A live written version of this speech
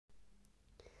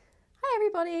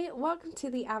everybody, welcome to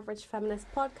the Average Feminist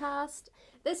Podcast.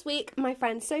 This week my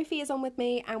friend Sophie is on with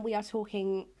me and we are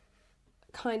talking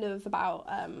kind of about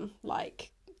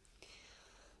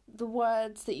the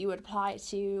words that you would apply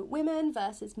to women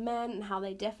versus men and how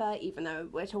they differ, even though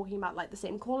we're talking about like the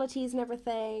same qualities and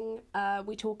everything.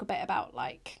 We talk a bit about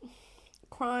like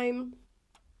crime,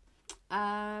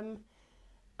 and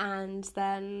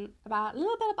then a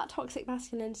little bit about toxic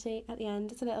masculinity at the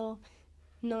end. It's a little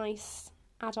nice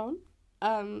add-on.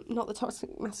 Not that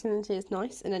toxic masculinity is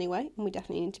nice in any way, and we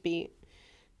definitely need to be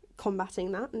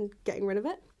combating that and getting rid of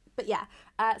it. But yeah,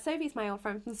 Sophie's my old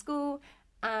friend from school,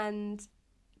 and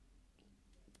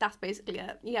that's basically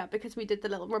it. Yeah, because we did the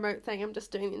little remote thing, I'm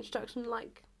just doing the introduction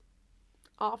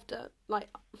after. Oh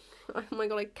my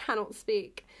god, I cannot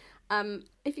speak.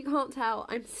 If you can't tell,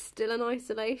 I'm still in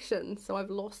isolation, so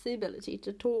I've lost the ability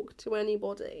to talk to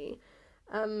anybody.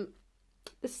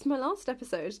 This is my last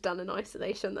episode done in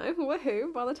isolation though.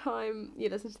 Woohoo! By the time you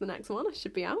listen to the next one, I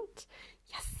should be out.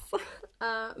 Yes!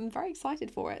 I'm very excited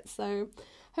for it, so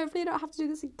hopefully I don't have to do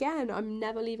this again. I'm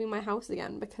never leaving my house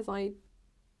again because I'm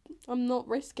not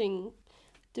risking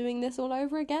doing this all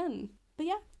over again. But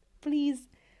yeah, please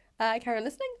carry on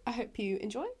listening. I hope you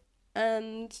enjoy,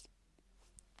 and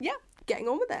yeah, getting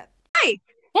on with it. Hi!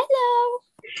 Hello!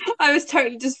 I was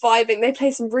totally just vibing. They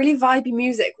play some really vibey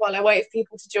music while I wait for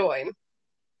people to join.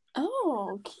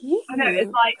 Oh, cute. I know,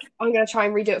 it's like, I'm going to try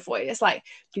and redo it for you. It's like,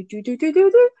 do do do do do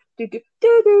do do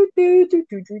do do do do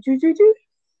do do do do do.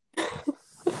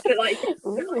 It like it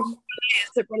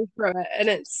runs through it, and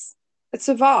it's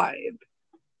a vibe.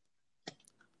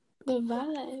 The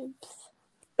vibes.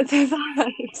 The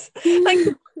vibes. Like,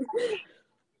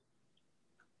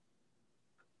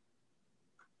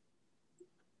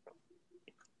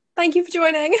 thank you for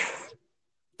joining.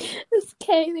 It's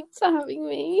okay, thanks for having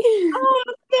me. Oh,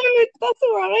 no, that's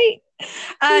all right.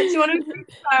 Do you want to introduce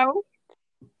yourself?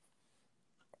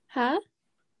 Huh?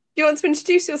 Do you want to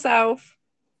introduce yourself?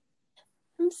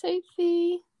 I'm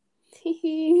Sophie.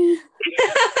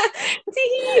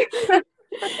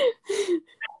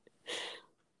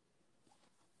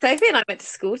 Sophie and I went to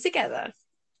school together.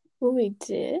 Well, we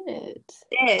did.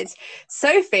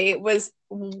 Sophie was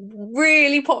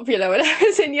really popular when I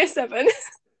was in year 7.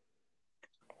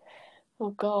 Oh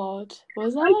God,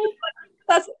 was I?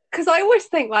 That's because I always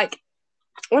think, like,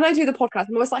 when I do the podcast,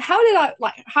 I'm always like,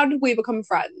 how did we become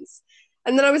friends?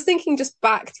 And then I was thinking just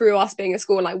back through us being at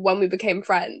school, like when we became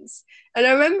friends. And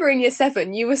I remember in year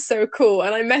 7, you were so cool,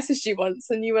 and I messaged you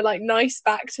once, and you were like nice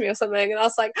back to me or something, and I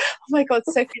was like, oh my God,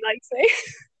 Sophie likes me.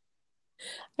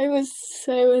 I was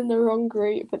so in the wrong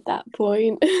group at that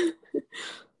point.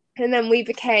 And then we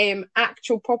became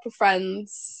actual proper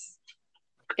friends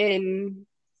in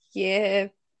year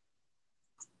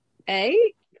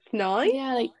 8,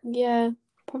 9? Yeah,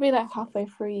 probably like halfway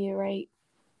through year 8.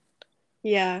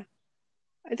 Yeah.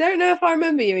 I don't know if I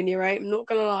remember you in year 8, I'm not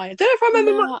gonna lie. I don't know if I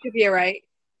remember much of year 8.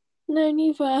 No,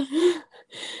 neither.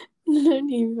 No,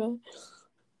 neither.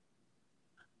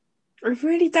 I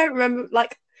really don't remember,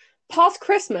 like, past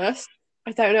Christmas,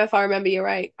 I don't know if I remember year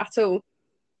 8 at all.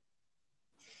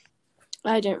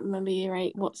 I don't remember year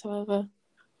 8 whatsoever.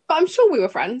 But I'm sure we were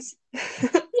friends.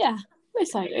 Yeah,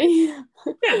 most likely.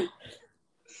 Yeah.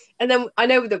 And then I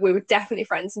know that we were definitely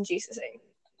friends in GCSE.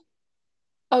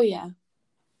 Oh, yeah.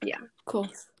 Yeah. Of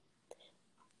course.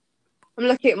 I'm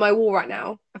looking at my wall right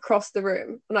now across the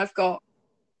room, and I've got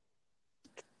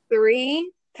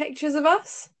 3 pictures of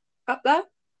us up there.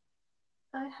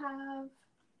 I have...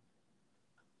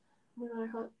 What do I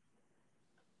have?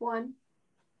 1.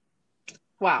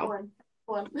 Wow. One.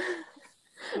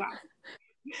 Wow.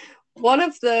 One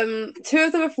of them, 2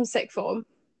 of them are from sixth form.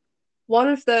 One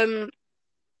of them,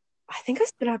 I think I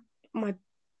still have my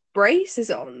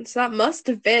braces on, so that must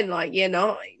have been like year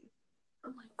 9. Oh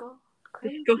my God,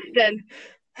 crazy. Disgusting.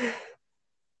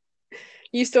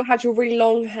 You still had your really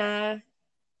long hair.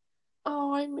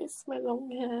 Oh, I miss my long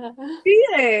hair. Do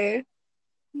you?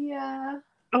 Yeah.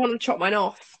 I want to chop mine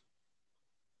off.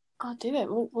 I'll do it.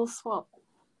 We'll swap.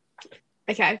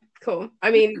 Okay, cool.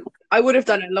 I mean, I would have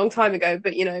done it a long time ago,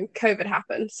 but, you know, COVID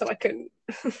happened, so I couldn't.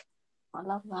 I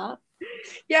love that.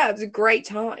 Yeah, it was a great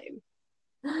time.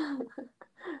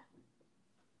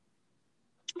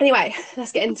 Anyway,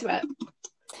 let's get into it.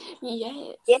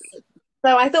 Yes.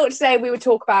 So I thought today we would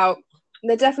talk about,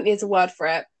 there definitely is a word for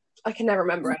it. I can never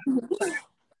remember it. So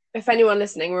if anyone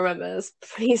listening remembers,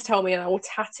 please tell me and I will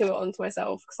tattoo it onto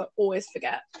myself because I always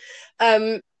forget.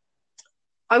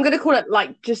 I'm going to call it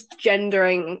like just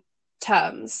gendering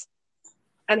terms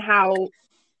and how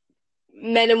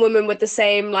men and women with the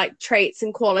same like traits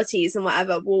and qualities and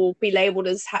whatever will be labeled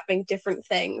as having different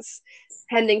things,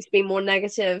 tending to be more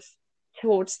negative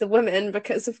towards the women,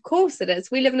 because of course it is.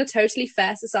 We live in a totally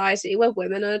fair society where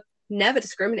women are never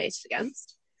discriminated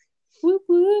against. Whoop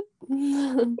whoop.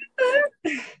 Whoop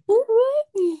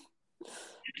whoop.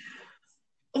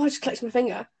 Oh, I just clicked my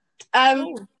finger.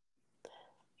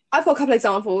 I've got a couple of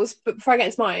examples, but before I get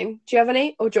into mine, do you have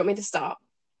any, or do you want me to start?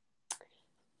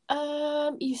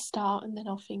 You start and then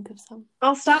I'll think of some.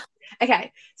 I'll start.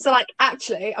 Okay, so like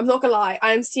actually, I'm not gonna lie,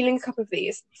 I am stealing a couple of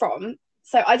these from.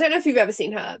 So I don't know if you've ever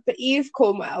seen her, but Eve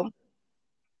Cornwell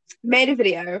made a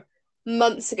video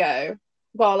months ago.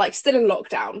 Well, like still in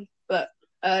lockdown, but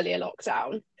earlier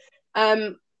lockdown.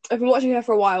 I've been watching her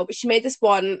for a while, but she made this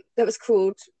one that was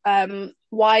called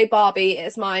 "Why Barbie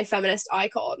is My Feminist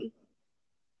Icon."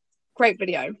 Great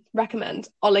video, recommend.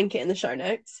 I'll link it in the show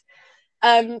notes.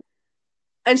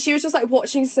 And she was just like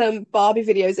watching some Barbie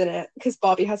videos in it, because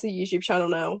Barbie has a YouTube channel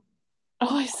now.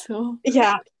 Oh, I saw.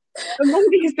 Yeah. And one of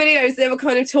these videos, they were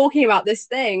kind of talking about this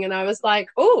thing, and I was like,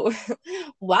 oh,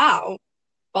 wow.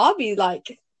 Barbie,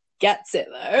 like, gets it,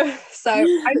 though. So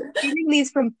I'm stealing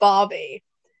these from Barbie,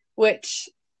 which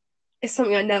is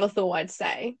something I never thought I'd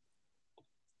say.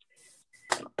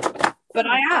 But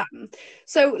I am.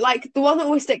 So, like, the one that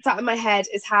always sticks out in my head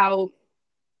is how,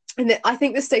 and I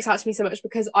think this sticks out to me so much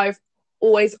because I've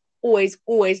always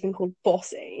been called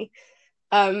bossy.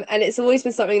 And it's always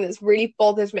been something that's really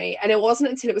bothered me. And it wasn't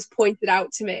until it was pointed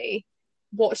out to me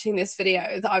watching this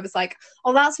video that I was like,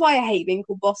 oh, that's why I hate being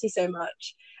called bossy so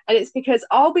much. And it's because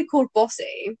I'll be called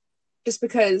bossy just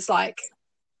because, like,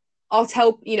 I'll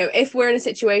tell, if we're in a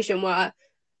situation where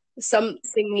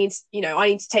something needs, I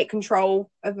need to take control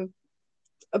of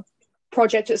a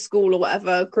project at school or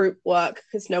whatever, group work,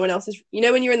 because no one else is,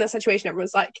 when you're in that situation,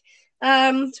 everyone's like,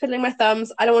 twiddling my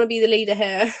thumbs, I don't want to be the leader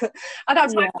here. I don't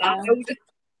have time for that.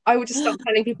 I would just start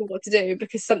telling people what to do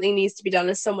because something needs to be done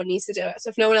and someone needs to do it. So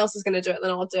if no one else is going to do it,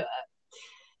 then I'll do it.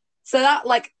 So that,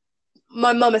 like,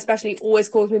 my mum especially always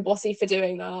calls me bossy for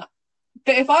doing that.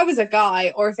 But if I was a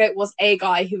guy, or if it was a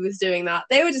guy who was doing that,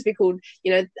 they would just be called,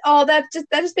 oh, they're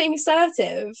just being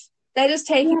assertive. They're just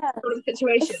taking control of the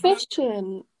situation.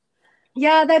 Efficient.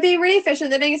 Yeah, they're being really efficient.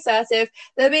 They're being assertive.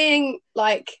 They're being,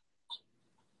 like,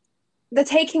 they're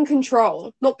taking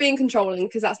control, not being controlling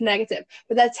because that's negative,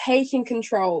 but they're taking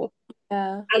control.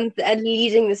 Yeah. And they're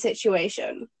leading the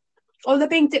situation. Or they're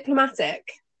being diplomatic.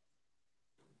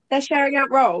 They're sharing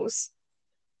out roles.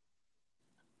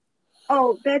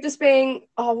 Oh, they're just being,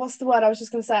 what's the word I was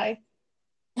just going to say?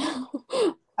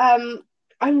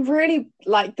 I'm really,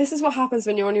 like, this is what happens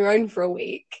when you're on your own for a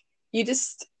week.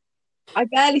 I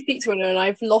barely speak to anyone and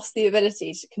I've lost the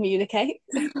ability to communicate.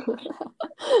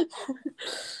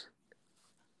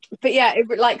 But yeah,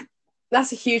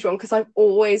 that's a huge one because I've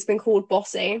always been called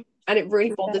bossy and it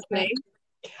really bothers me.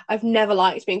 I've never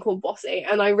liked being called bossy,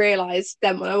 and I realised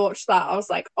then when I watched that, I was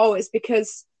like, oh, it's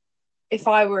because if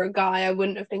I were a guy, I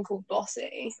wouldn't have been called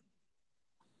bossy.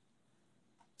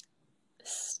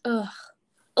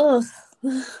 Ugh.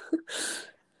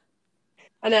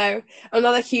 I know.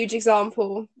 Another huge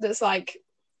example that's like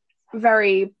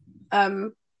very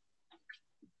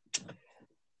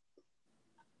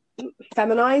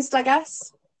feminized, I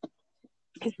guess,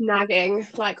 is nagging.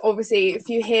 Like, obviously, if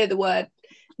you hear the word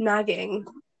nagging,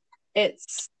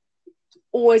 it's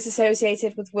always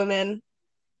associated with women,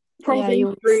 probably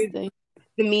through the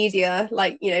media,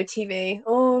 like, TV.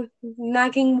 Oh,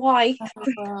 nagging wife.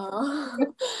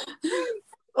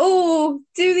 Oh,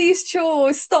 do these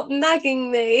chores, stop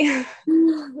nagging me.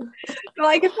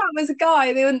 Like, if that was a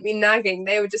guy, they wouldn't be nagging,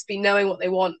 they would just be knowing what they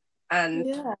want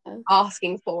and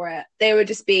asking for it. They would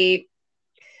just be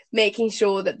making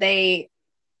sure that they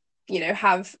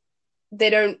they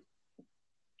don't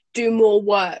do more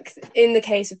work. In the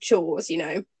case of chores,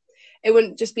 it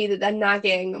wouldn't just be that they're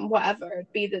nagging and whatever.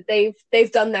 It'd be that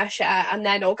they've done their share and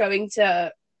they're not going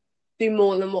to do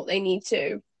more than what they need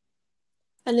to.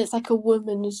 And it's like a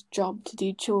woman's job to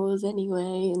do chores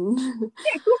anyway. And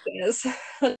yeah, of course it is.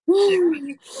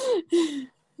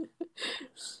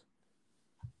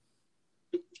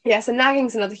 Yeah, so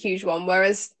nagging's another huge one.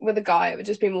 Whereas with a guy, it would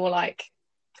just be more like,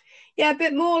 a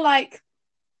bit more like,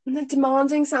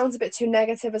 demanding sounds a bit too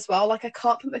negative as well. Like, I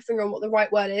can't put my finger on what the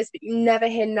right word is, but you never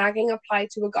hear nagging applied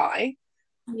to a guy.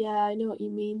 Yeah, I know what you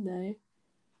mean though.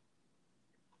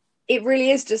 It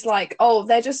really is just like, oh,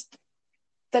 they're just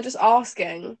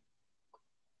asking.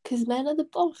 Because men are the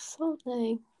boss, aren't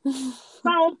they?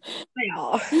 Well, they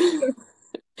are.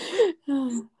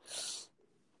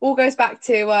 All goes back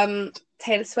to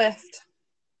Taylor Swift.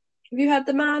 Have you heard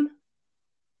The Man?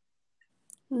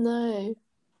 No.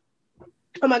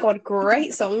 Oh my god,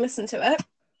 great song. Listen to it.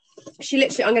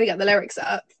 I'm going to get the lyrics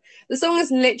up. The song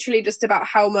is literally just about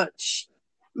how much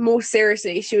more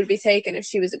seriously she would be taken if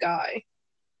she was a guy.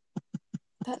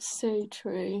 That's so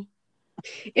true.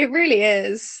 It really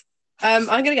is. I'm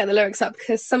going to get the lyrics up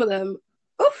because some of them,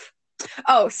 oof.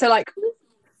 Oh, so like,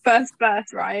 first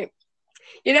verse, right?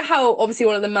 You know how obviously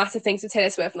one of the massive things with Taylor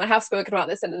Swift, and I have spoken about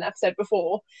this in an episode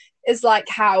before, is like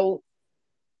how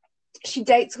she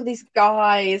dates all these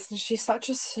guys and she's such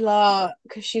a slut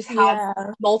because she's had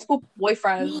multiple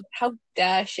boyfriends. How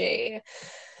dare she?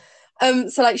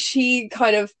 So like she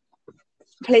kind of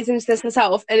plays into this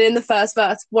herself, and in the first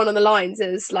verse, one of the lines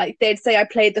is like, they'd say I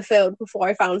played the field before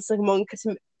I found someone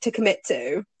to commit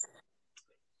to.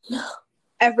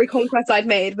 Every conquest I'd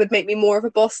made would make me more of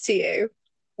a boss to you,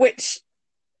 which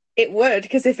it would,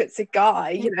 because if it's a guy,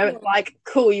 you know, it's like,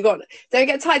 cool, don't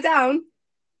get tied down,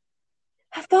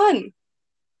 have fun,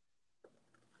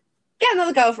 get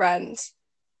another girlfriend.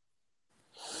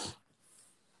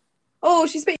 Oh,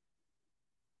 she's been.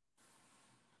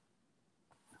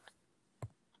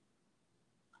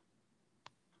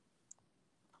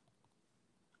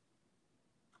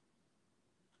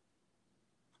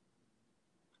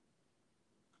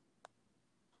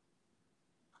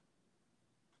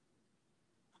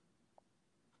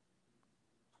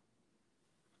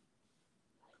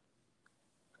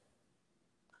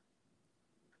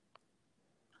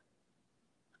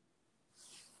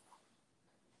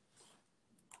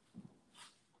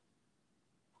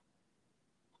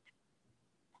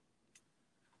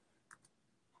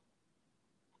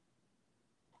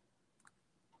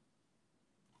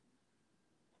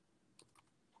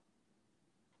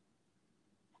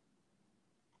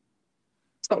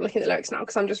 Stop looking at the lyrics now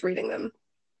because I'm just reading them.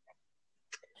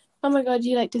 Oh my god,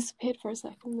 you like disappeared for a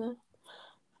second there.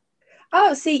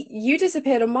 Oh, see, you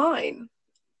disappeared on mine.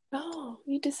 Oh,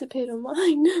 you disappeared on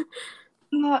mine.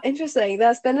 Oh, interesting.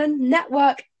 There's been a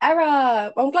network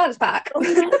error. Well, I'm glad it's back. Oh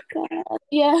my god.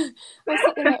 Yeah. I was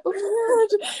sitting like, oh my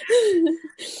god.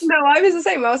 No, I was the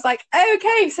same. I was like,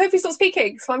 okay, Sophie's not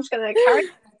speaking, so I'm just going to carry.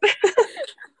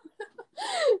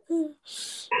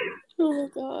 Oh my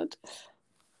god.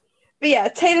 But yeah,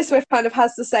 Taylor Swift kind of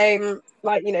has the same,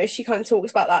 like, you know, she kind of talks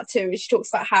about that too. She talks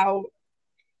about how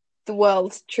the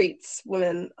world treats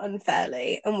women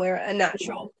unfairly and we're at a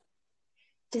natural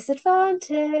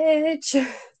disadvantage.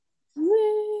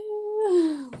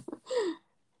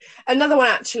 Another one,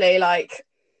 actually, like,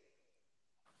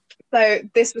 so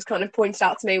this was kind of pointed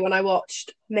out to me when I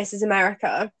watched Mrs.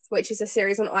 America, which is a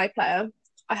series on iPlayer.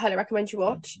 I highly recommend you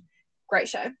watch. Great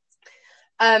show.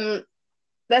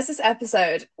 There's this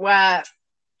episode where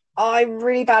I'm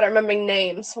really bad at remembering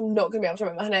names, so I'm not going to be able to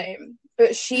remember her name.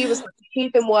 But she'd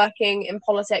been working in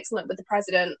politics and like with the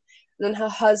president, and then her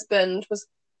husband was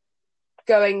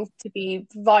going to be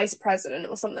vice president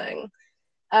or something.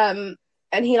 And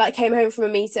he like came home from a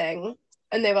meeting,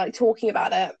 and they were like talking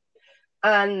about it,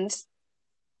 and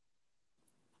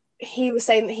he was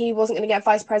saying that he wasn't going to get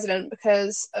vice president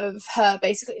because of her,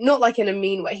 basically, not like in a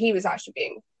mean way. He was actually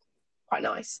being quite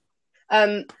nice.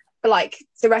 But like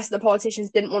the rest of the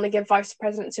politicians didn't want to give vice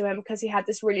president to him because he had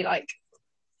this really like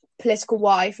political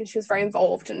wife and she was very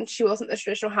involved and she wasn't the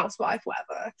traditional housewife,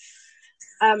 whatever.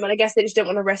 And I guess they just didn't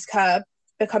want to risk her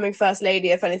becoming first lady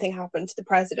if anything happened to the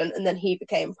president and then he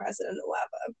became president or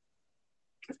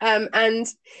whatever. And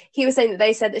he was saying that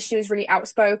they said that she was really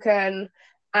outspoken,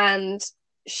 and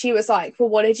she was like, well,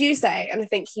 what did you say? And I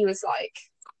think he was like,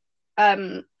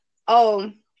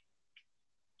 oh,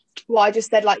 well, I just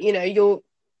said, like, you know, you're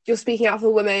speaking out for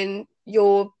women,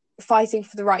 you're fighting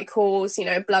for the right cause, you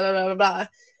know, blah, blah, blah, blah, blah.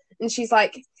 And she's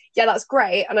like, yeah, that's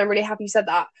great. And I'm really happy you said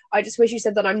that. I just wish you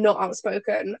said that I'm not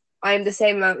outspoken. I am the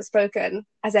same amount outspoken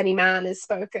as any man is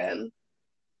spoken.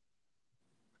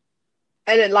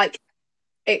 And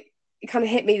it kind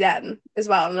of hit me then as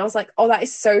well. And I was like, oh, that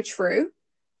is so true.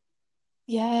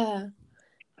 Yeah,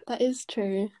 that is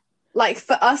true. Like,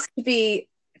 for us to be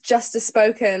just as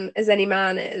spoken as any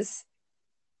man is,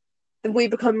 then we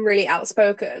become really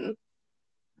outspoken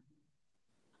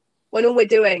when all we're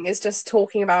doing is just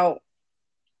talking about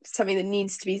something that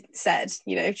needs to be said,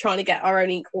 you know, trying to get our own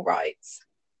equal rights.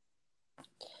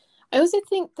 I also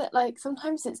think that like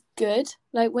sometimes it's good,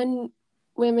 like when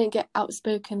women get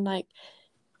outspoken, like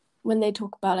when they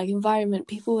talk about like environment,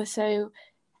 people are so,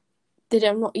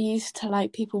 they're not used to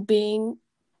like people being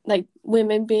like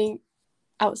women being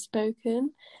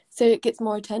outspoken, so it gets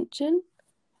more attention.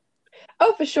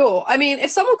 Oh, for sure. I mean, if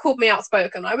someone called me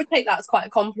outspoken, I would take that as quite a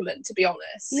compliment, to be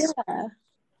honest. Yeah.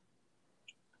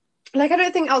 Like, I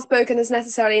don't think outspoken is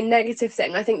necessarily a negative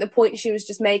thing. I think the point she was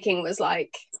just making was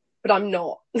like, but I'm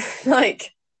not.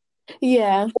 Like,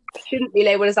 Yeah. Shouldn't be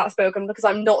labelled as outspoken because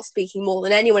I'm not speaking more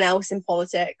than anyone else in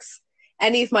politics.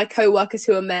 Any of my co-workers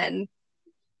who are men.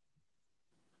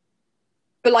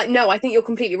 But like, no, I think you're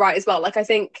completely right as well. Like, I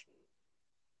think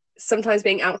sometimes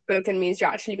being outspoken means you're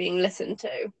actually being listened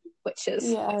to, which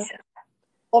is Yeah.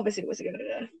 obviously was a good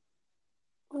idea.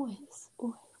 Always.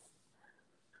 Always.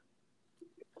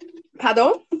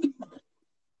 Pardon?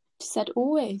 She said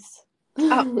always.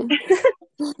 Oh.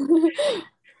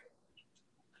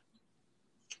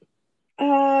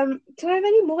 Do I have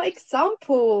any more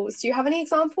examples? Do you have any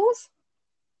examples?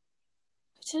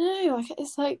 I don't know.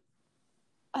 It's like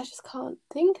I just can't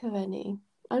think of any.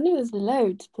 I know there's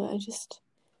loads, but I just.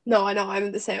 No, I know,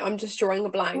 I'm the same. I'm just drawing a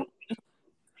blank. If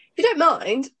you don't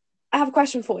mind, I have a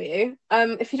question for you.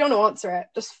 If you don't want to answer it,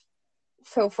 just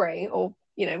feel free, or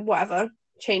whatever.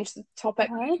 Change the topic.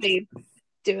 Maybe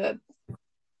do a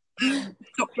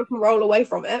stop, look, and roll away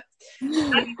from it.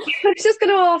 I was just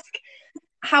going to ask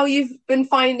how you've been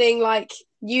finding like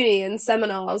uni and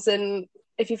seminars, and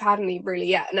if you've had any really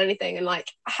yet, and anything, and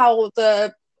like how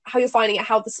you're finding it,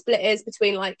 how the split is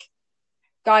between like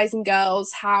guys and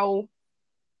girls, how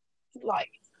like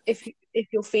if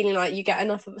you're feeling like you get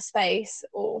enough of a space,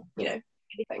 or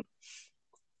anything.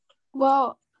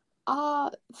 Well,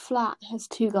 our flat has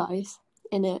 2 guys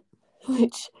in it,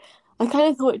 which I kind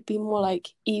of thought it'd be more like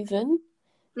even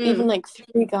like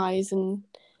 3 guys and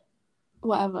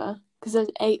whatever, because there's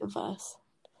 8 of us,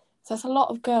 so that's a lot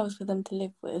of girls for them to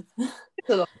live with. It's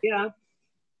a lot, yeah.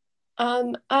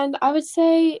 And I would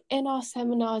say in our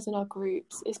seminars and our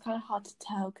groups, it's kind of hard to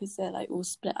tell because they're like all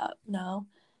split up now.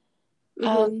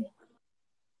 I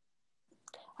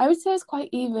would say it's quite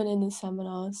even in the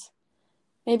seminars.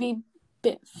 Maybe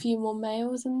few more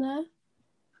males in there.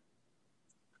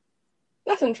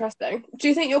 That's interesting. Do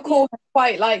you think your course is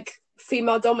quite like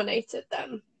female dominated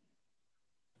then?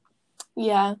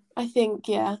 Yeah, I think,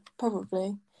 yeah,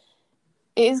 probably.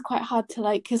 It is quite hard to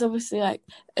like, because obviously like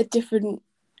a different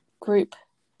group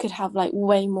could have like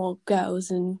way more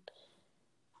girls and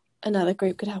another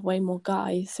group could have way more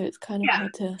guys, so it's kind of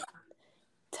hard to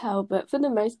tell, but for the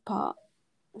most part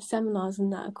seminars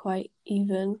and that are quite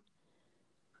even.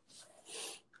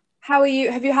 Have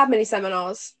you had many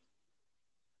seminars?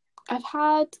 I've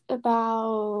had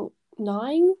about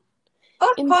 9 in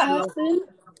in person.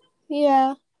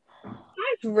 Yeah.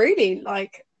 That's really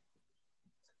like,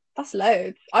 that's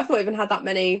loads. I've not even had that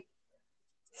many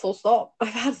full stop. I've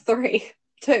had 3,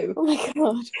 2. Oh my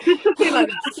god. Something like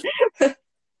that.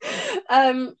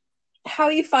 How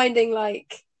are you finding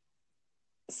like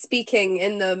speaking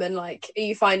in them, and like are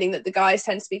you finding that the guys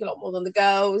tend to speak a lot more than the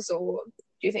girls, or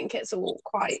do you think it's all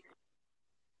quite?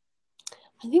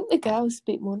 I think the girls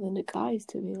speak more than the guys,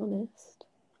 to be honest.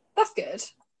 That's good.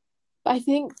 But I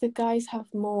think the guys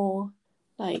have more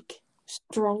like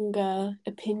stronger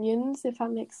opinions, if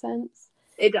that makes sense.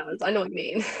 It does. I know what you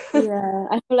mean. Yeah,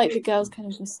 I feel like the girls kind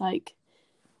of just like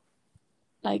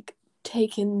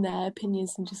take in their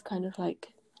opinions and just kind of like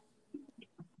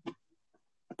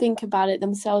think about it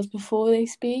themselves before they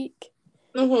speak.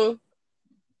 Because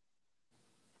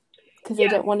they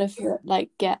don't want to like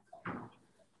get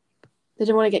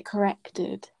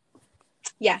corrected.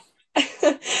 Yeah.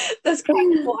 That's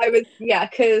kind of what I was. Yeah,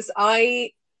 because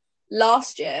I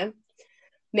last year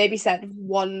maybe said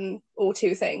 1 or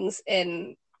 2 things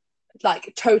in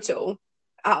like total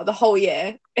out of the whole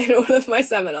year in all of my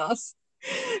seminars,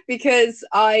 because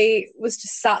I was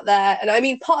just sat there, and I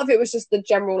mean part of it was just the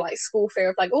general like school fear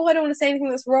of like, oh, I don't want to say anything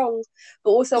that's wrong,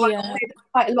 but also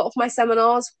quite a lot of my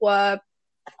seminars were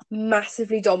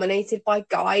massively dominated by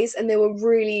guys, and they were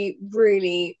really,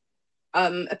 really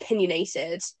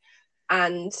opinionated,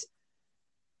 and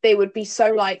they would be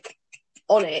so like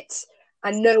on it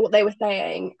and know what they were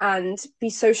saying and be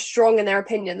so strong in their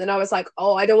opinion. Then I was like,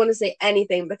 oh, I don't want to say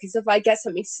anything, because if I get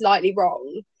something slightly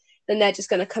wrong, then they're just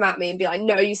going to come at me and be like,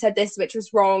 no, you said this, which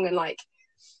was wrong, and like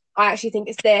I actually think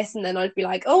it's this, and then I'd be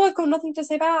like, oh, I've got nothing to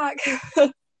say back.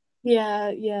 Yeah.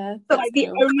 So like the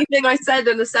only thing I said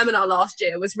in the seminar last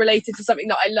year was related to something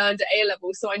that I learned at A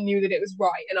level, so I knew that it was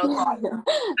right, and I was like,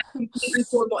 I completely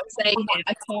saw what I'm saying here.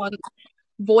 I can't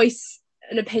voice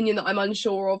an opinion that I'm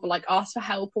unsure of, or like ask for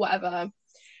help or whatever,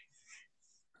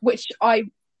 which I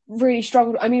really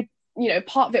struggled. I mean,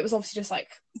 part of it was obviously just like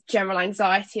general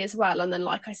anxiety as well, and then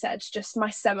like I said, just my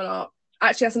seminar.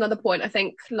 Actually, that's another point. I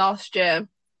think last year,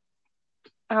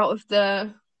 out of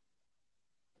the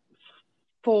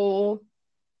 4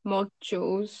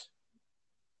 modules,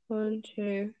 1,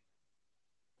 2,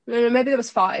 no, maybe there was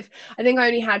 5. I think I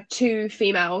only had 2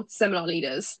 female seminar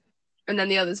leaders, and then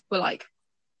the others were like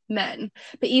men.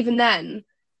 But even then,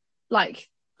 like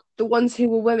the ones who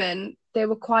were women, they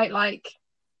were quite like,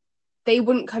 they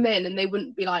wouldn't come in and they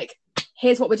wouldn't be like,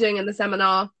 here's what we're doing in the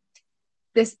seminar.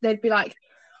 They'd be like,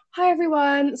 hi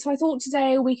everyone, so I thought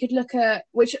today we could look at,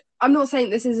 which I'm not saying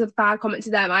this is a bad comment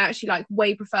to them, I actually like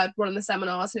way preferred one of the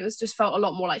seminars, and it was just felt a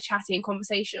lot more like chatty and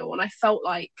conversational, and I felt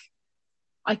like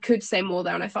I could say more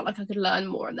there, and I felt like I could learn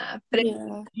more in there. But it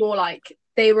was more like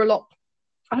they were a lot,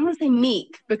 I don't want to say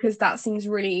meek because that seems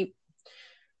really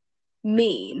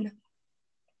mean,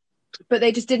 but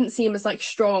they just didn't seem as like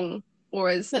strong or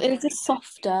as, but it was just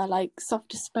softer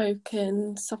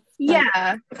spoken,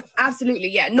 yeah, absolutely,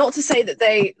 yeah. Not to say that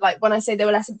they, like, when I say they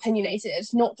were less opinionated,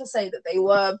 not to say that they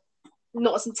were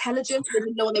not as intelligent, they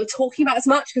didn't know what they were talking about as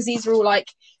much, because these are all like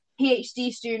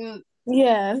PhD students.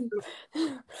 Yeah.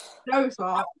 So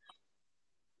smart.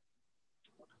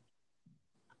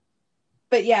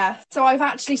 But yeah, so I've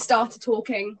actually started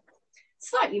talking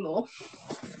slightly more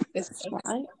this week.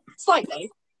 Right.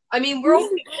 Slightly. I mean, we're all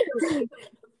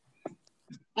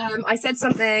I said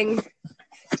something.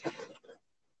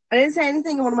 I didn't say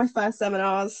anything in one of my first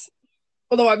seminars,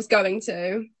 although I was going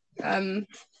to.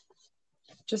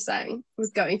 Just saying, I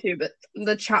was going to, but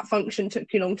the chat function took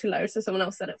too long to load, so someone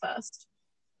else said it first.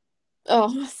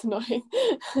 Oh, that's annoying.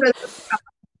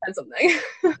 Said something.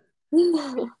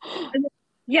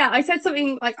 Yeah, I said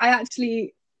something like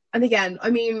and again, I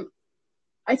mean,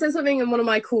 I said something in one of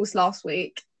my calls last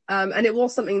week, and it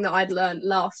was something that I'd learned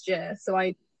last year, so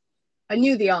I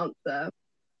knew the answer,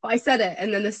 but I said it,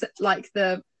 and then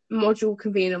the module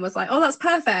convener was like, "Oh, that's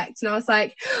perfect," and I was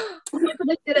like, "Oh my God,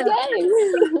 I did it!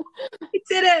 I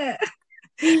did it!"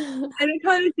 And it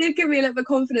kind of did give me a little bit of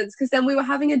confidence, because then we were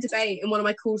having a debate in one of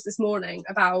my calls this morning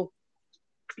about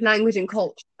language and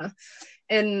culture,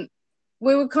 and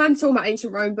we were kind of talking about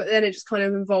ancient Rome, but then it just kind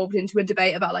of evolved into a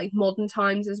debate about like modern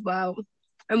times as well.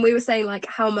 And we were saying like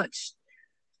how much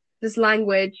does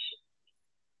language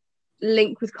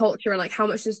link with culture, and like how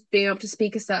much does being able to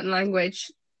speak a certain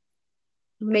language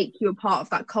make you a part of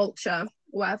that culture,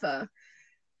 whatever.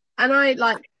 And I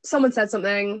like, someone said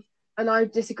something and I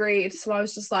disagreed, so I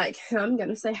was just like, I'm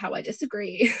gonna say how I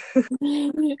disagree.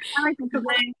 And I said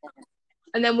something,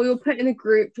 and then we were put in a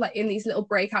group, like in these little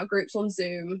breakout groups on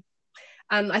Zoom.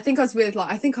 And I think I was with, like,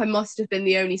 I think I must have been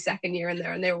the only second year in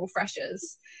there, and they were all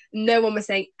freshers. No one was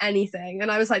saying anything.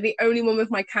 And I was like the only one with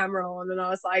my camera on, and I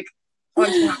was like, and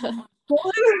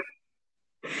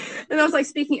I was like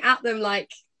speaking at them like,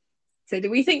 so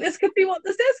do we think this could be what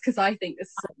this is? Because I think this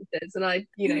is what this is. And I,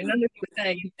 none of you were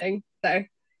saying anything. So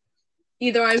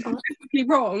either I'm completely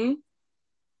wrong.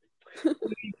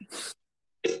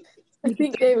 I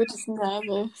think they were just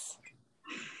nervous.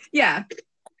 Yeah.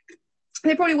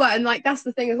 They probably were, and like that's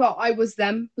the thing as well. I was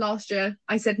them last year.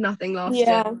 I said nothing last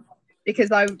year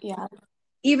because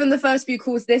even the first few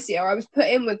calls this year, I was put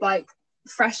in with like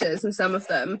freshers and some of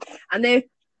them, and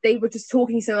they were just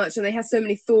talking so much, and they had so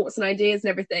many thoughts and ideas and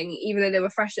everything, even though they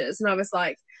were freshers. And I was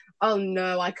like, oh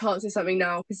no, I can't say something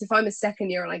now, because if I'm a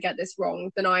second year and I get this wrong,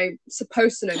 then I'm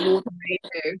supposed to know more than they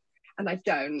do, and I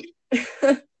don't.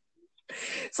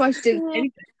 So I just didn't say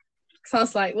anything, because I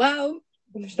was like, well,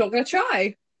 I'm just not going to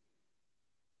try.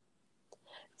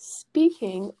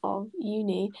 Speaking of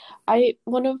uni,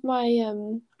 one of my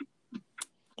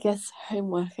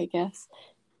homework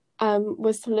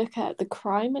was to look at the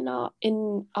crime in our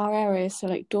area, so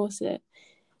like Dorset,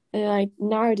 and I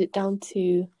narrowed it down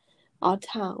to our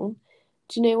town.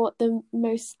 Do you know what the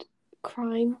most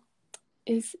crime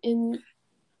is in?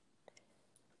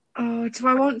 Oh, do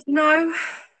I want to know?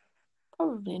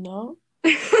 Probably not.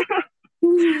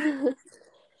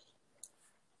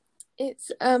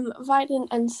 It's violent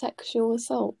and sexual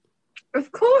assault.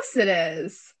 Of course it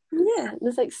is. Yeah,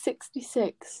 there's like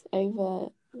 66 over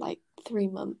like 3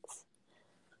 months.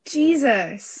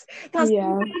 Jesus. That's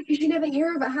bad, because you never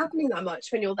hear of it happening that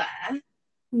much when you're there.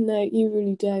 No, you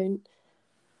really don't.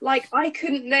 Like, I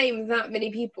couldn't name that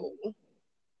many people.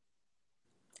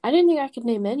 I don't think I could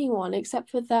name anyone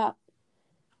except for that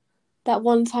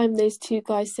one time those 2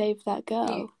 guys saved that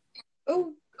girl.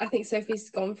 Oh, I think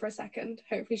Sophie's gone for a second.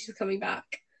 Hopefully she's coming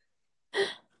back.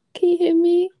 Can you hear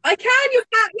me? I can, you're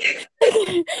back!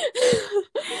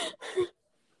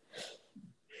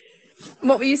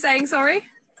 What were you saying, sorry?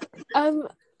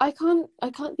 I can't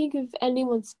think of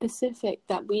anyone specific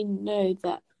that we know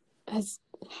that has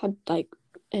had like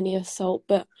any assault,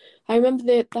 but I remember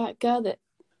that girl that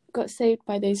got saved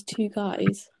by those 2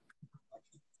 guys.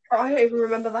 Oh, I don't even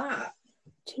remember that.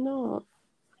 Do you not?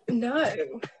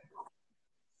 No.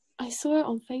 I saw it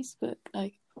on Facebook.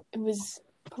 Like, it was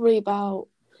probably about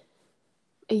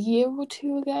a year or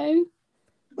 2 ago.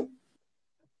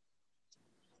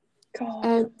 God.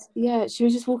 And yeah, she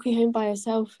was just walking home by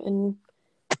herself, and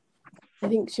I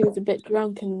think she was a bit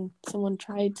drunk, and someone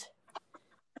tried.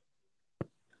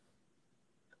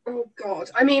 Oh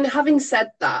God. I mean, having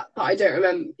said that I don't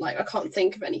remember, like, I can't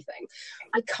think of anything.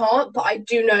 I can't, but I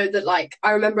do know that, like,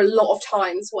 I remember a lot of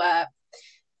times where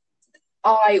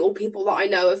I or people that I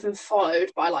know have been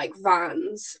followed by like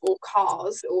vans or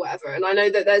cars or whatever. And I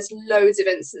know that there's loads of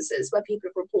instances where people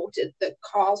have reported that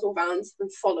cars or vans have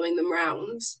been following them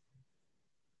round.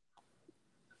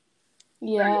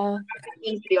 Yeah.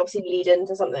 Easily obviously lead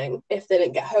into something if they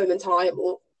didn't get home in time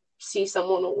or see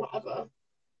someone or whatever.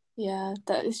 Yeah,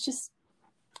 that is just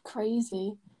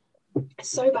crazy.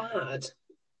 It's so bad.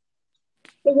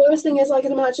 The worst thing is I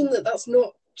can imagine that that's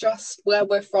not just where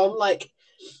we're from. Like,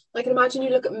 I can imagine you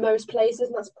look at most places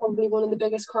and that's probably one of the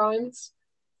biggest crimes.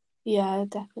 Yeah,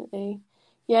 definitely.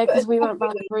 Yeah, because we went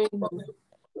round the room.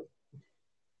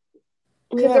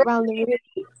 We went round the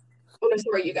room. Oh no,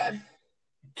 sorry, you go.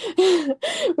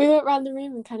 We went round the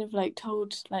room and kind of like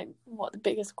told like what the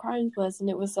biggest crimes was, and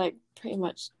it was like pretty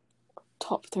much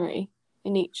top 3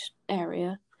 in each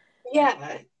area.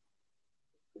 Yeah.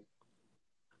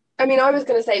 I mean, I was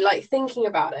going to say, like, thinking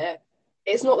about it,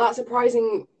 it's not that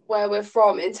surprising where we're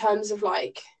from in terms of,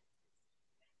 like,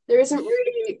 there isn't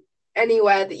really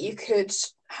anywhere that you could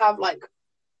have, like,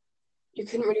 you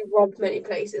couldn't really rob many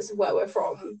places where we're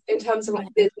from in terms of, like,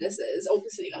 businesses.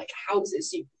 Obviously, like,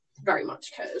 houses, you very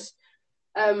much could.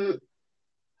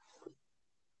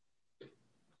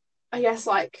 I guess,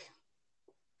 like,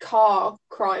 car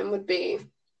crime would be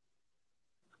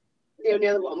the only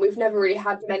other one. We've never really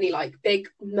had many, like, big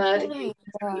murder cases.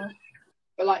 Yeah.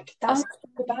 But, like, that's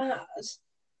so bad.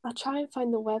 I'll try and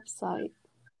find the website.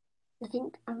 I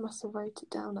think I must have wrote it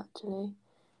down actually.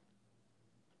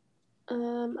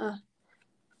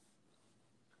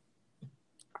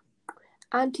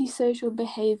 Antisocial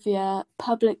behaviour,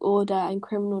 public order, and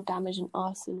criminal damage and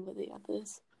arson were the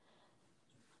others.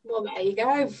 Well, there you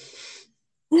go.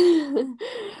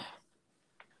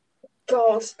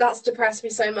 God, that's depressed me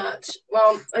so much.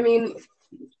 Well, I mean,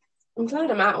 I'm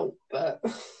glad I'm out, but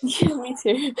Yeah, me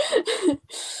too.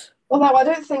 although I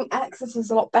don't think Exeter is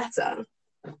a lot better.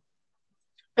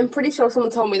 I'm pretty sure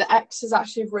someone told me that X is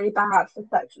actually really bad for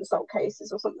sexual assault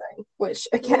cases or something, which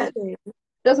again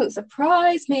doesn't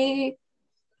surprise me.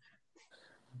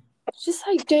 Just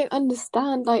like don't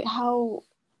understand like how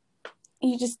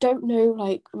you just don't know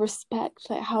like respect.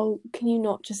 Like how can you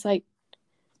not just like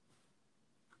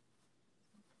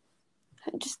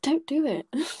just don't do it?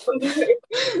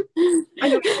 I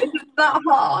know it's that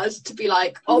hard to be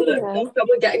like, oh look, there's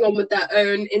someone getting on with their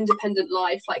own independent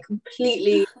life, like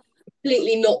completely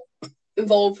not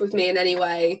involved with me in any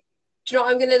way. Do you know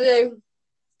what I'm gonna do?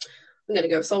 I'm gonna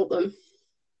go assault them.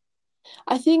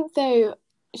 I think though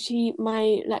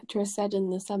my lecturer said in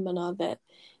the seminar that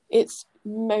it's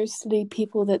mostly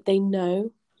people that they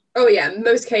know. Oh yeah,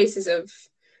 most cases of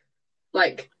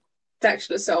like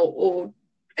sexual assault or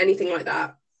anything like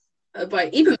that are by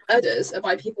even murders are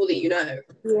by people that you know.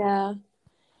 Yeah.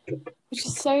 Which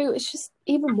is so it's just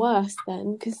even worse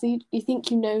then because you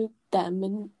think you know them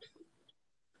and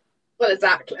well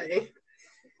exactly.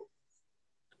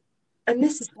 And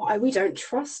this is why we don't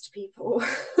trust people.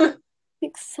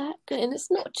 exactly, and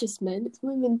it's not just men, it's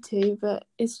women too, but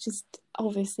it's just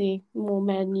obviously more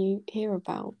men you hear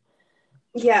about.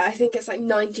 Yeah, I think it's like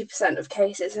 90% of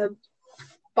cases are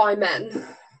by men.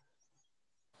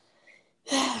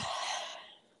 I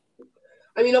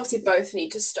mean, obviously both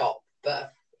need to stop,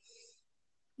 but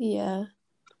yeah.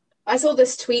 I saw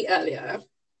this tweet earlier.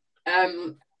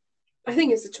 I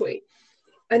think it's a tweet,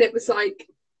 and it was like,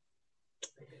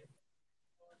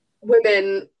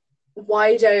 women,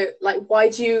 why do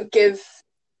you give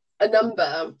a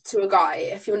number to a guy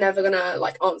if you're never gonna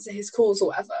like answer his calls or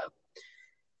whatever?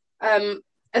 And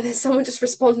then someone just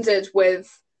responded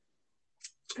with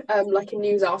like a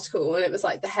news article, and it was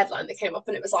like the headline that came up,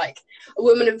 and it was like a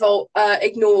woman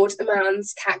ignored a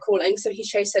man's catcalling, so he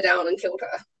chased her down and killed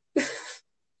her.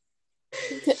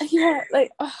 Yeah,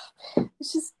 like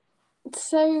it's just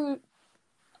so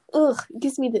it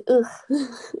gives me the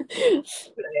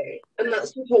and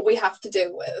that's what we have to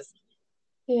deal with.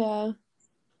 Yeah.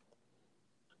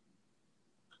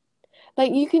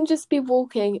 Like you can just be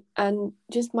walking and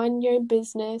just mind your own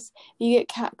business, you get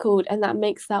catcalled and that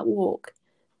makes that walk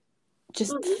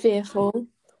just fearful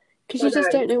because you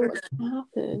just don't know what's going to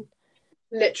happen.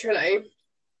 Literally.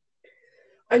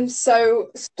 I'm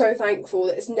so thankful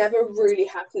that it's never really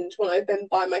happened when I've been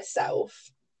by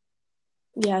myself.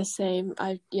 Yeah, same.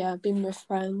 I've been with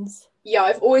friends. Yeah,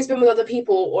 I've always been with other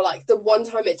people, or like the one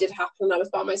time it did happen and I was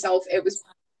by myself, it was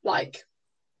like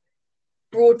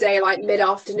broad daylight,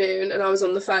 mid-afternoon, and I was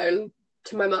on the phone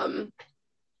to my mum.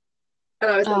 And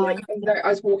I was in, like, I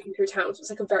was walking through town, so it's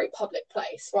like a very public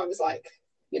place where I was like,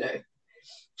 you know,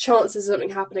 chances of something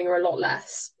happening are a lot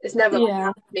less. It's never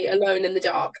like me alone in the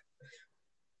dark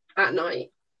at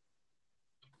night.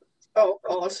 Oh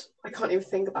God, I can't even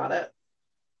think about it.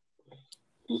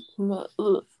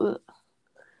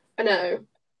 I know.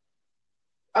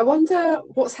 I wonder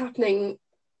what's happening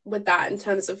with that in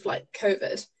terms of like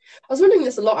COVID. I was wondering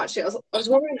this a lot actually. I was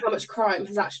wondering how much crime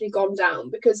has actually gone down,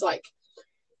 because like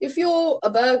if you're a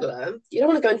burglar, you don't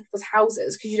want to go into people's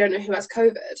houses because you don't know who has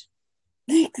COVID.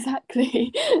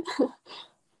 Exactly.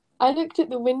 I looked at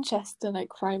the Winchester like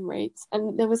crime rates,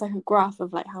 and there was like a graph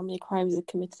of like how many crimes are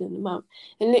committed in a month,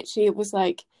 and literally it was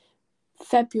like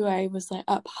February was like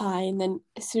up high, and then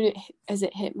as soon as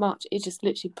it hit March, it just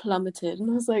literally plummeted, and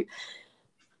I was like,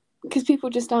 because people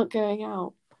just aren't going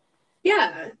out.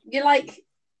 Yeah, you're like,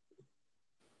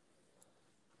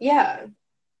 yeah.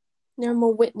 There are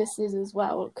more witnesses as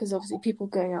well, because obviously people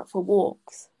going out for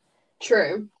walks.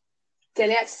 True.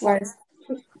 Daily exercise.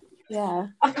 Yeah.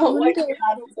 I can't wait to get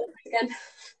out of walks again.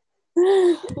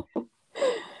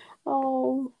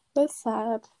 Oh, that's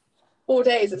sad. 4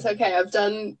 days, it's okay.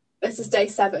 This is day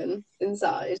 7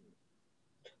 inside.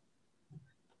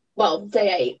 Well,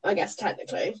 day 8, I guess,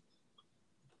 technically.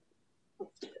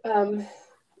 4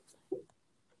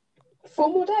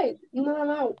 more days, and then I'm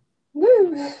out.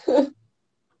 Woo!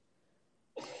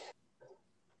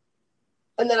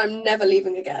 And then I'm never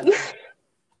leaving again.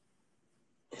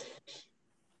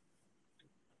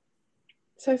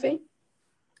 Sophie?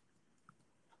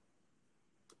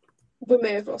 We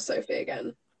may have lost Sophie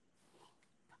again.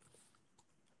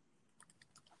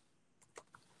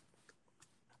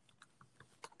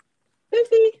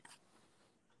 Sophie?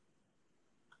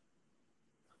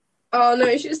 Oh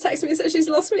no, she just texted me and said she's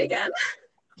lost me again.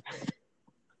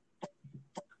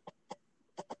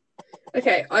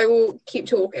 Okay, I will keep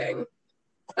talking.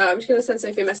 I'm just going to send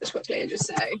Sophie a message quickly and just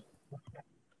say,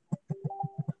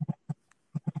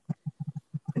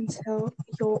 until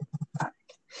you're back.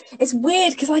 It's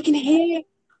weird because I can hear.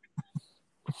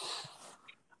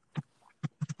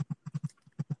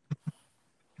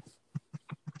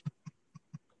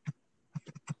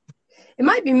 It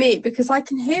might be me because I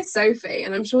can hear Sophie,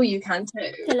 and I'm sure you can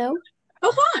too. Hello.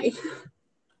 Oh, hi.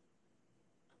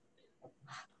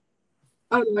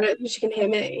 Oh, I don't think she can hear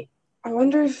me. I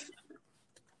wonder if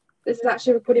this is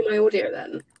actually recording my audio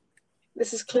then.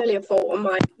 This is clearly a fault on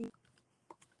my...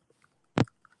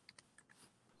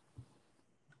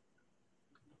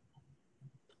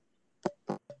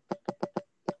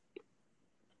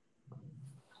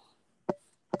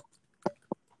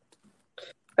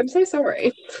 I'm so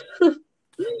sorry.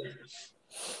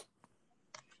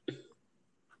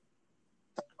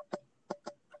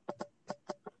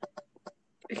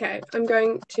 Okay, I'm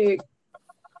going to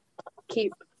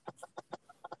keep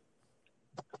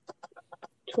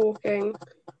talking.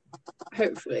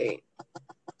 Hopefully,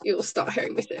 you'll start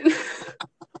hearing me soon.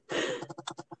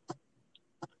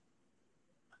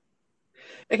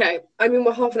 Okay, I mean,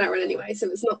 we're half an hour in anyway, so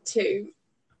it's not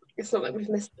like we've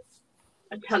missed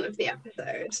a ton of the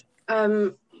episode.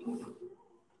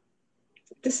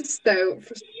 This is so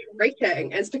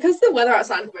frustrating. It's because the weather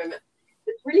outside at the moment,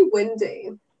 it's really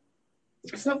windy.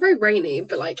 It's not very rainy,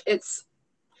 but like it's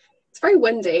very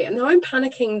windy, and now I'm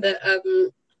panicking that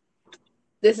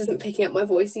this isn't picking up my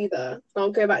voice either.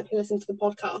 I'll go back to listen to the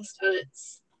podcast, and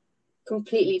it's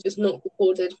completely just not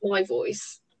recorded my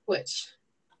voice, which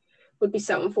would be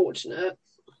so unfortunate.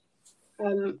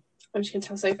 I'm just gonna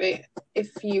tell Sophie,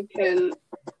 if you can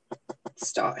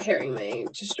start hearing me,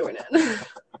 just join in.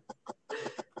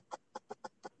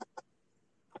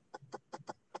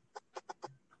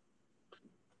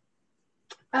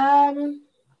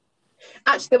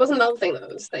 Actually, there was another thing that I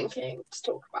was thinking to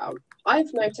talk about.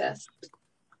 I've noticed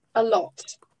a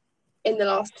lot in the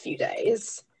last few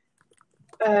days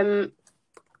about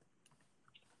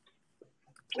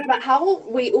how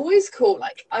we always call,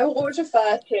 like, I will always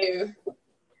refer to,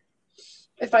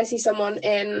 if I see someone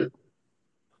in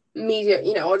media,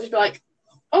 you know, I'll just be like,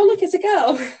 oh, look, it's a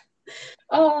girl.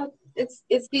 Oh, it's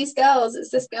these girls, it's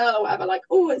this girl, or whatever. Like,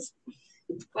 oh, it's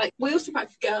like, we always talk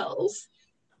about girls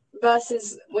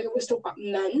versus we always talk about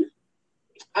men,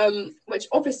 which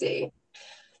obviously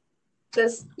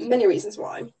there's many reasons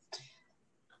why.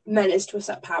 Men is to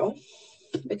assert power,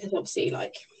 because obviously,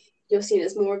 like, you're seen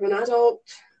as more of an adult,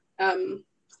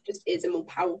 just is a more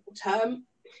powerful term.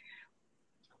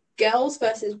 Girls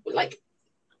versus, like,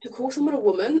 to call someone a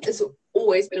woman has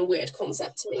always been a weird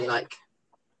concept to me. Like,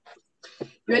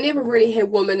 you only ever really hear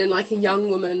woman in like a young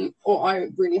woman, or I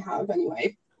really have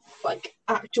anyway, like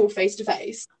actual face to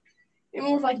face. In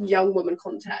more of like young woman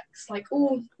context, like,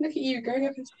 oh, look at you growing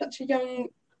up as such a young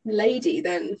lady,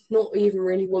 then not even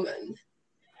really woman.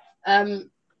 But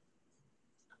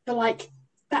like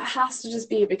that has to just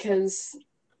be because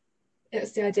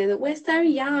it's the idea that we're so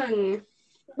young,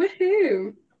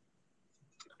 woohoo,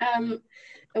 and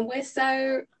we're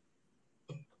so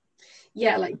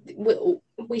like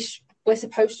we're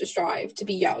supposed to strive to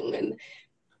be young and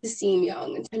to seem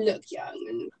young and to look young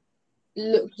and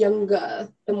look younger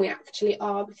than we actually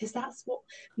are, because that's what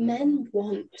men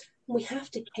want. We have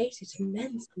to cater to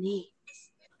men's needs.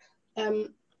 So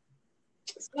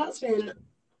that's been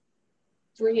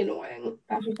really annoying.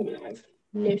 That's something that I've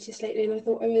noticed lately, and I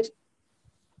thought I would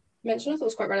mention. I thought it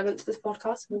was quite relevant to this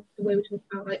podcast, the way we talk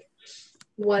about like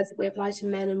words that we apply to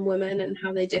men and women and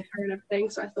how they differ and everything.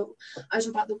 So I thought I was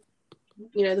about the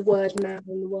word man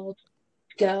and the word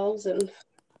girls and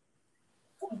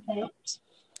that.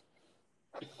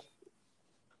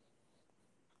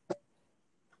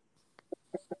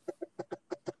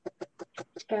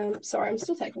 Sorry, I'm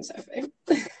still taking Sophie.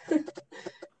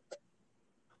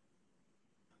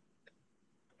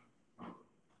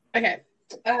 Okay.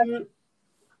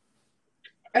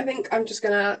 I think I'm just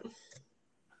gonna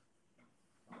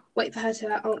wait for her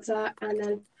to answer and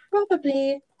then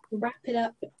probably wrap it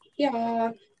up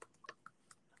here.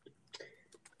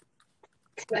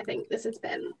 Because I think this has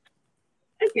been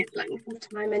a good length of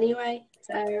time anyway.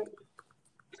 So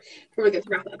probably good to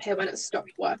wrap it up here when it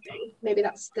stopped working. Maybe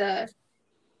that's the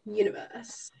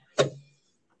universe.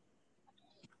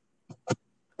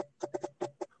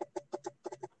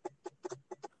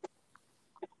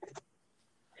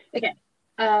 Okay.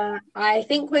 I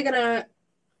think we're gonna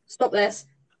stop this,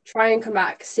 try and come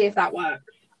back, see if that works.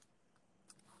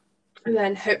 And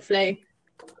then hopefully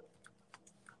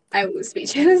I will speak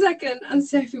to you in a second and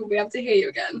Sophie will be able to hear you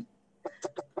again.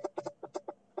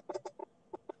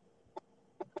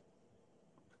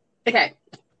 Okay.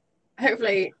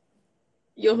 Hopefully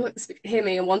you'll hear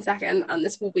me in 1 second and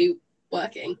this will be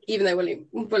working, even though we're only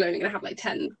going to have like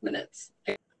 10 minutes.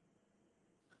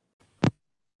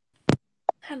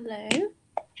 Hello.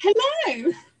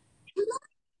 Hello!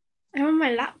 I'm on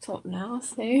my laptop now,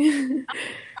 so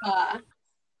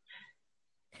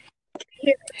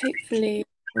hopefully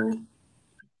it'll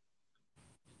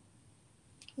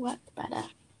work better.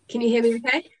 Can you hear me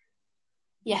okay?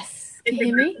 Yes. Can you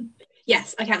hear me?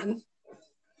 Yes, I can.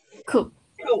 Cool.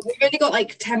 We've only got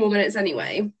like 10 more minutes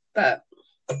anyway, but...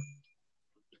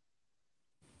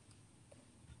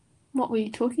 What were you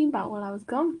talking about while I was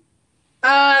gone?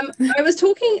 I was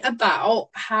talking about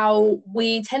how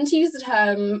we tend to use the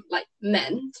term like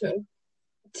men to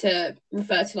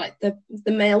refer to like the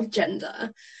male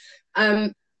gender,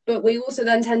 but we also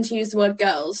then tend to use the word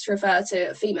girls to refer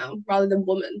to female rather than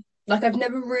woman. Like I've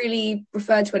never really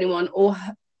referred to anyone or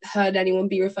heard anyone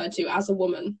be referred to as a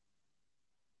woman.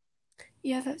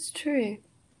 Yeah, that's true.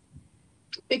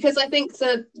 Because I think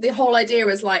that the whole idea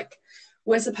is like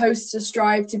we're supposed to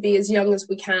strive to be as young as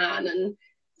we can and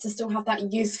to still have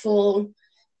that youthful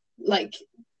like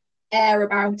air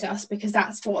about us, because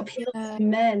that's what appeals to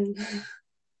men.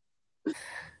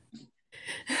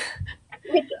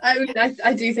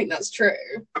 I do think that's true.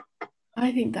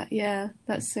 I think that, yeah,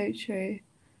 that's so true.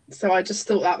 So I just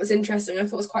thought that was interesting. I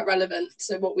thought it was quite relevant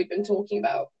to what we've been talking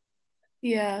about.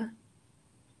 Yeah.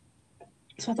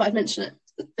 So I thought I'd mention it.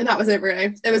 And that was it,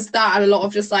 really. It was that and a lot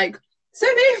of just like,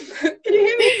 Sophie, can you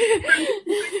hear me?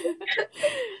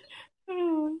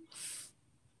 Oh.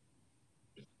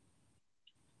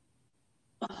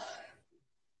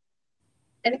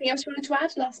 Anything else you wanted to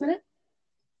add last minute?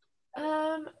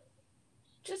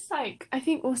 Just like, I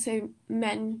think also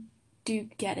men do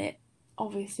get it,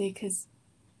 obviously, because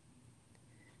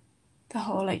the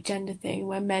whole like gender thing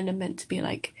where men are meant to be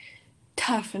like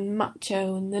tough and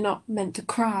macho and they're not meant to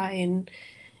cry, and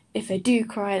if they do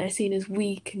cry they're seen as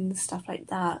weak and stuff like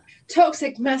that.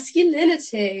 Toxic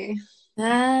masculinity.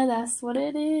 That's what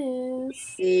it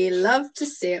is. We love to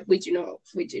see it. We do not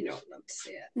love to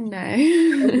see it. No.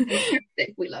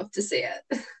 We love to see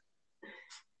it.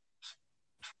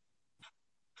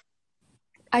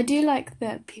 I do like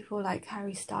that people like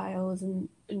Harry Styles and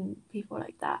people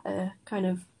like that are kind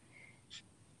of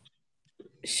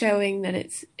showing that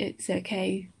it's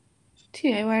okay to,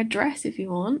 you know, wear a dress if you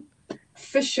want.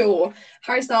 For sure.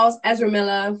 Harry Styles, Ezra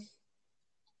Miller.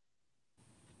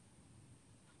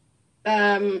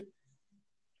 I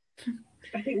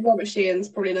think Robert Sheehan's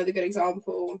probably another good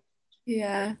example.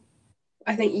 Yeah.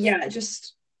 I think, yeah,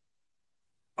 just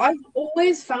I've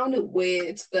always found it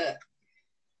weird that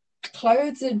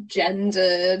clothes are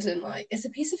gendered and like it's a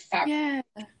piece of fabric. Yeah.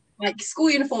 Like school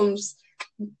uniforms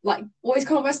like boys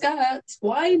can't wear skirts.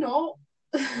 Why not?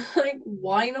 Like,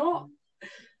 why not?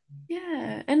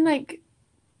 Yeah, and like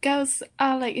girls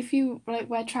are like, if you like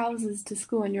wear trousers to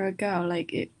school and you're a girl,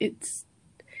 like it's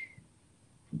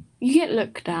you get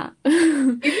looked at.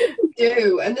 You really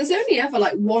do, and there's only ever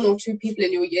like one or two people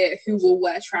in your year who will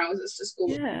wear trousers to school.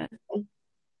 Yeah.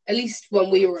 At least when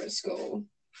we were at school.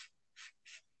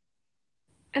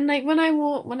 And like when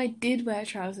I did wear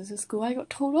trousers to school, I got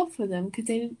told off for them because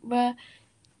they were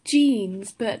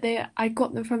jeans, but I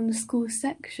got them from the school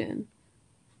section.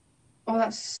 Oh,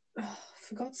 that's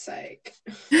for God's sake.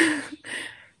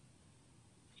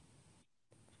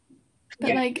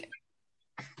 But like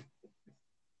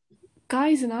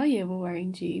guys in our year were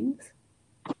wearing jeans.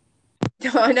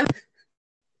 I know.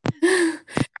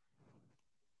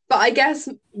 But I guess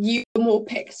you were more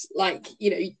picked, like,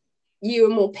 you were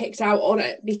more picked out on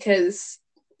it because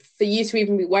for you to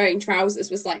even be wearing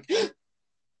trousers was like, yeah,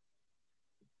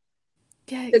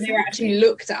 exactly. They were actually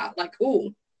looked at, like,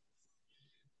 oh.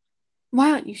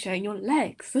 Why aren't you showing your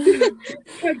legs? Even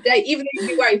though you'd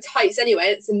be wearing tights anyway,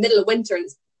 it's the middle of winter and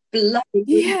it's bloody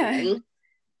freezing. Yeah.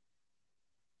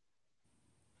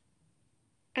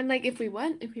 And like if we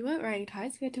weren't wearing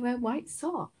tights, we had to wear white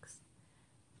socks.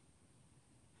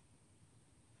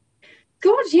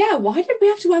 God, yeah, why did we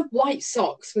have to wear white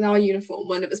socks with our uniform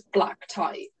when it was black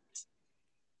tights?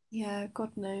 Yeah, God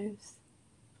knows.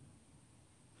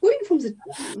 School uniforms are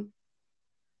dumb.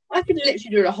 I could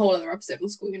literally do a whole other episode on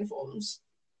school uniforms.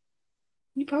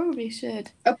 You probably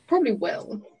should. I probably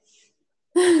will.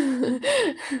 They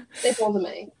bother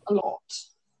me a lot.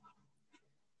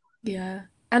 Yeah.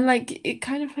 And like it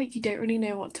kind of like you don't really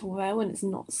know what to wear when it's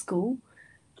not school.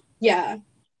 Yeah.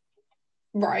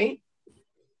 Right.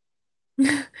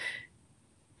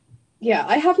 Yeah,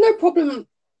 I have no problem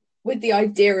with the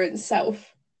idea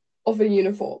itself of a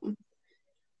uniform.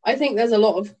 I think there's a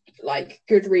lot of like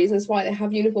good reasons why they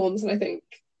have uniforms, and I think,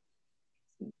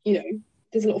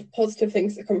 there's a lot of positive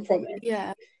things that come from it.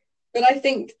 Yeah. But I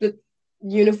think that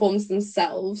uniforms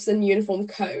themselves and uniform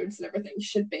codes and everything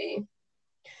should be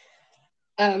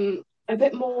a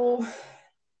bit more,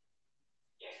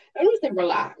 I don't want to say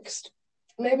relaxed,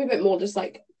 maybe a bit more just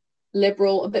like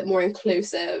liberal, a bit more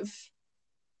inclusive.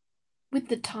 With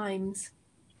the times.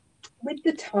 With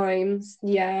the times,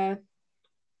 yeah.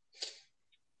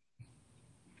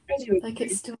 Like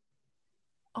it's still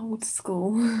old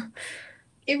school.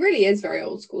 It really is very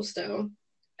old school still.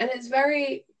 And it's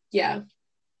very, yeah.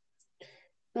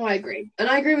 No, I agree. And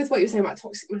I agree with what you're saying about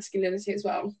toxic masculinity as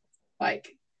well.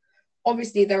 Like,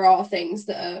 obviously there are things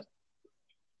that are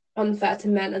unfair to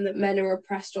men and that men are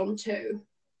oppressed on too.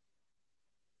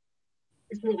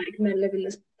 It's not like men live in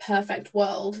this perfect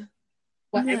world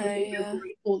where everything goes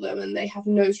right for them and they have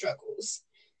no struggles.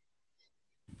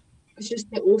 It's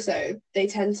just that also they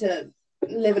tend to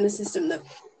live in a system that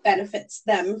benefits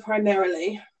them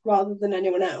primarily rather than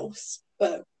anyone else.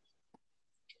 But,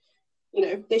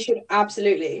 they should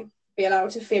absolutely be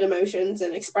allowed to feel emotions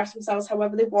and express themselves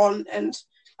however they want. And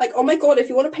like, oh my God, if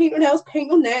you want to paint your nails, paint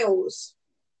your nails.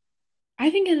 I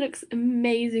think it looks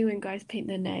amazing when guys paint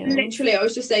their nails. Literally, I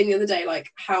was just saying the other day, like,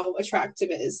 how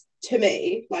attractive it is to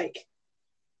me. Like,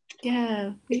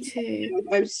 yeah, me too.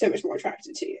 I'm so much more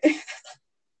attracted to you.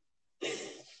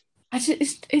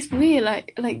 It's weird,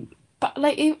 but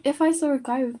like if I saw a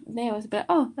guy with nails, I'd be like,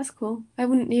 oh, that's cool. I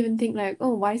wouldn't even think like,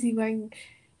 oh, why is he wearing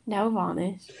nail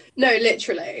varnish? No,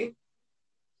 literally.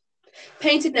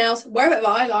 Painted nails, wear a bit of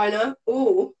eyeliner.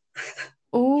 Ooh.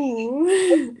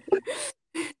 Ooh.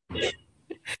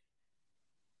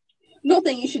 Not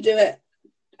that you should do it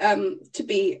to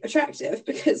be attractive,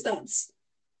 because that's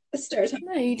a stereotype.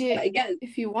 No, you do it again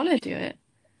if you want to do it.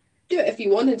 Do it if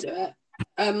you want to do it.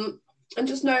 And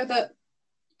just know that,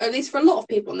 at least for a lot of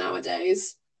people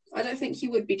nowadays, I don't think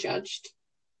you would be judged.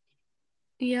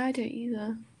 Yeah, I don't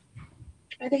either.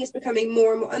 I think it's becoming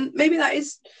more and more, and maybe that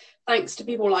is thanks to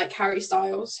people like Harry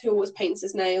Styles, who always paints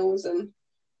his nails. And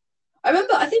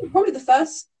I think probably the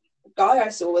first guy I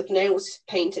saw with nails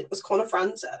painted was Conor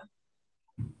Franzer.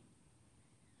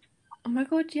 Oh my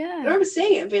God, yeah. I remember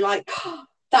seeing it and being like, oh,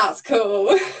 that's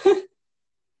cool.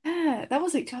 Yeah, that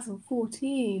was like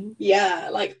 2014. Yeah,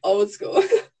 like old school.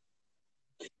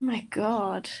 Oh my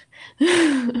God.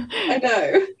 I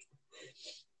know.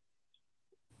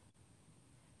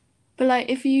 But like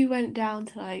if you went down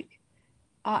to like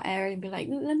our area and be like,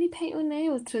 let me paint your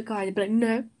nails to a guy, they'd be like,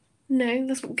 no,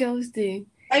 that's what girls do.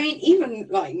 I mean, even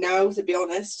like now, to be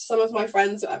honest, some of my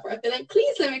friends or whatever, I've been like,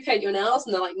 please let me paint your nails,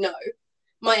 and they're like, no.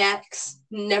 My ex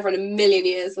never in a million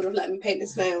years would have let me paint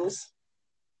his nails.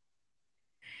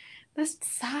 That's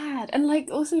sad. And like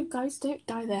also guys don't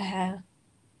dye their hair.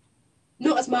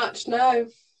 Not as much, no.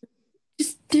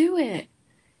 Just do it.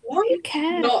 Why Who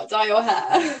cares? not dye your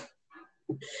hair?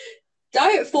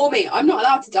 Dye it for me. I'm not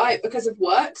allowed to dye it because of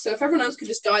work, so if everyone else could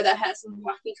just dye their hair some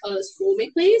wacky colours for me,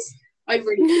 please, I'd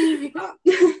really appreciate that.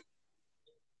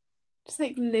 Just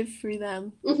like live through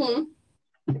them.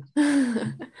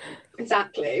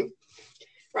 Exactly.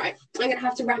 Right, I'm going to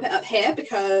have to wrap it up here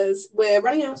because we're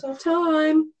running out of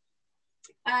time.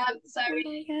 So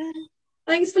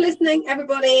thanks for listening,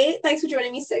 everybody. Thanks for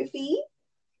joining me, Sophie.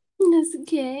 That's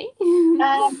okay.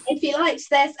 If you liked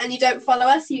this and you don't follow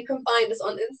us, you can find us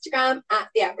on Instagram at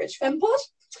The Average FemPod.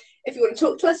 If you want to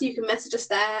talk to us, you can message us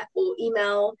there or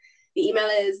email. The email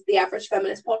is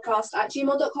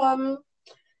theaveragefeministpodcast@gmail.com.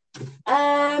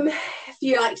 If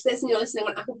you liked this and you're listening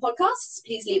on Apple Podcasts,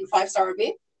 please leave a 5-star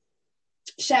review.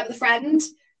 Share with a friend.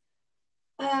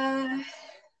 I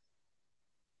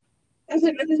don't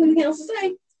know if there's anything else to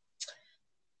say.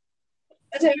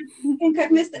 I don't think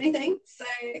I've missed anything. So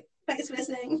thanks for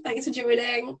listening. Thanks for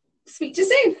joining. Speak to you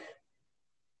soon.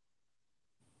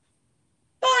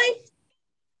 Bye.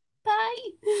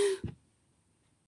 Bye.